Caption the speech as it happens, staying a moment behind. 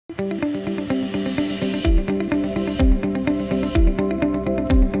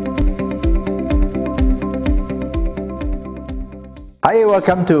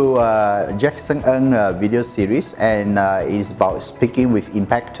welcome to Jackson Ng video series, and it's about speaking with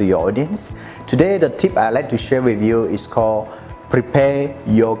impact to your audience. Today the tip I'd like to share with you is called prepare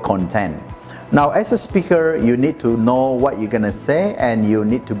your content. Now, as a speaker, you need to know what you're gonna say, and you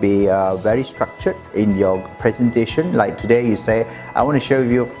need to be very structured in your presentation. Like today you say, I want to share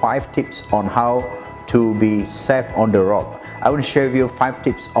with you 5 tips on how to be safe on the road. I want to share with you 5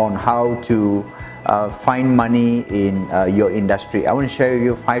 tips on how to find money in your industry. I want to share with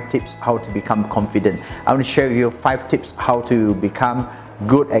you 5 tips how to become confident. I want to share with you 5 tips how to become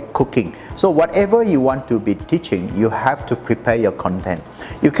good at cooking. So whatever you want to be teaching, you have to prepare your content.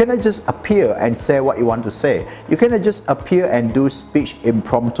 You cannot just appear and say what you want to say. You cannot just appear and do speech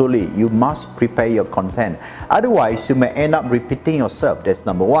impromptu. You must prepare your content. Otherwise, you may end up repeating yourself. That's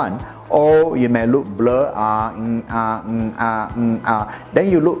number 1. Or you may look blur, then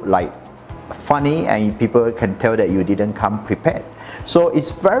you look like funny, and people can tell that you didn't come prepared. So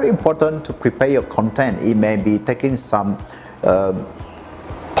it's very important to prepare your content. It may be taking some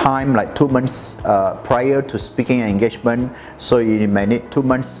time, like 2 months prior to speaking engagement. So you may need 2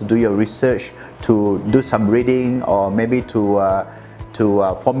 months to do your research, to do some reading, or maybe to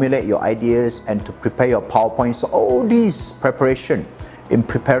formulate your ideas and to prepare your PowerPoint. So all these preparation in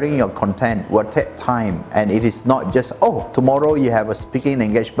preparing your content will take time, and it is not just, oh, tomorrow you have a speaking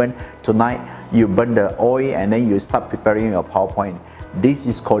engagement, tonight you burn the oil and then you start preparing your PowerPoint. This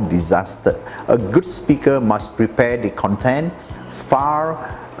is called disaster. A good speaker must prepare the content far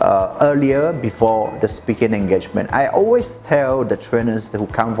earlier before the speaking engagement. I always tell the trainers who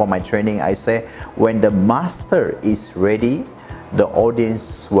come for my training, I say, when the master is ready, the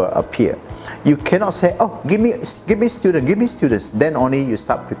audience will appear. You cannot say, oh, give me students, then only you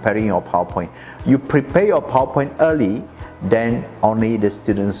start preparing your PowerPoint. You prepare your PowerPoint early, then only the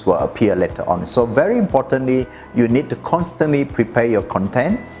students will appear later on. So very importantly, you need to constantly prepare your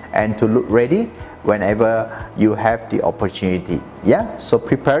content and to look ready whenever you have the opportunity. Yeah, so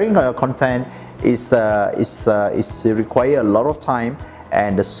preparing your content is require a lot of time,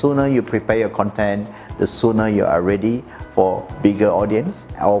 and the sooner you prepare your content, the sooner you are ready for bigger audience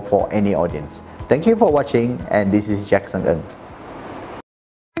or for any audience. Thank you for watching, and this is Jackson Ng.